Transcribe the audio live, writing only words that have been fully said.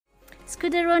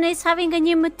Scooterona is having a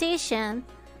new mutation.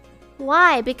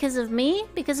 Why? Because of me?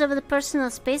 Because of the personal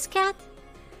space cat?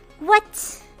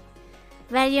 What?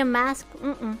 Wear your mask?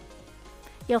 Mm-mm.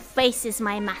 Your face is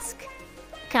my mask.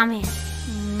 Come here.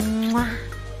 Mwah.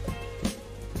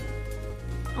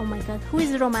 Oh my god, who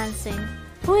is romancing?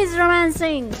 Who is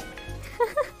romancing?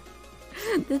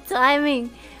 The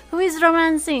timing. Who is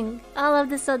romancing? All of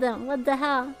a sudden. What the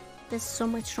hell? There's so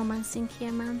much romancing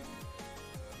here, man.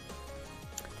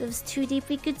 That was too deep.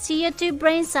 We could see your 2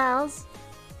 brain cells.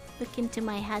 Look into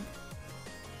my head.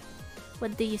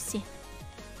 What do you see?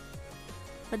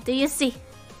 What do you see?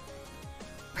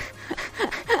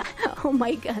 Oh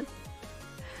my god.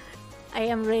 I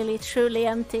am really truly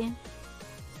empty.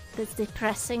 That's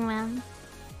depressing, man.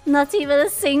 Not even a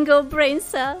single brain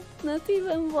cell. Not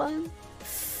even one.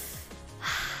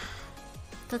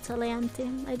 Totally empty.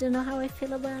 I don't know how I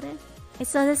feel about it.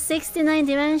 It's on the 69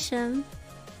 dimension.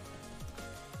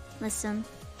 Listen.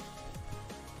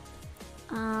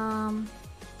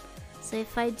 So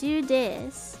if I do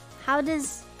this, how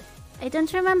does... I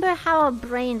don't remember how a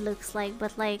brain looks like,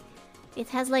 but like it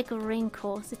has like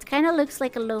wrinkles. It kind of looks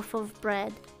like a loaf of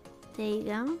bread. There you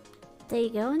go. There you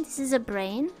go. And this is a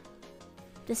brain.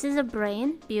 This is a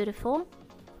brain. Beautiful.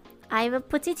 I will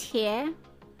put it here.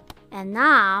 And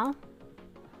now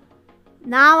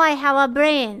I have a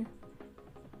brain.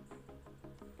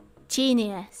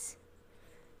 Genius.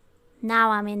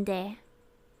 Now I'm in there.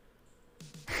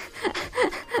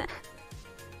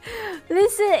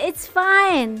 Listen, it's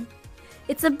fine.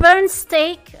 It's a burnt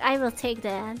steak. I will take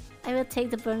that. I will take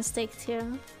the burnt steak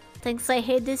too. Thanks, I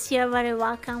hate this. You're very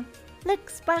welcome. Look,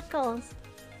 sparkles.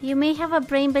 You may have a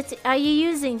brain, but are you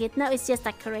using it? No, it's just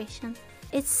decoration.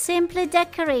 It's simply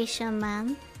decoration,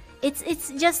 man.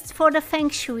 It's just for the feng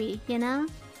shui, you know?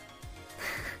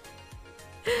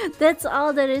 That's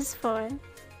all there is for.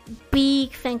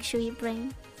 Big feng shui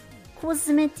brain.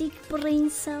 Cosmetic brain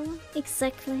cell.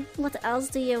 Exactly. What else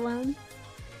do you want?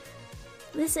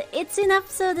 Listen, it's enough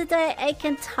so that I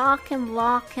can talk and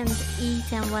walk and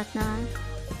eat and whatnot.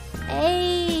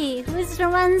 Hey, who's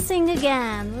romancing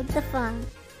again? What the fuck?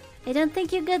 I don't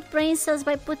think you got brain cells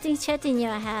by putting chat in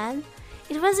your head.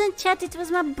 It wasn't chat, it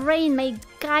was my brain, my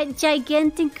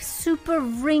gigantic, super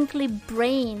wrinkly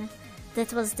brain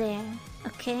that was there.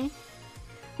 Okay?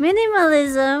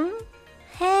 Minimalism?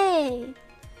 Hey!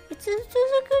 It's a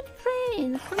good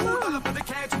brain, come on!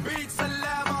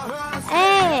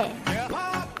 Hey!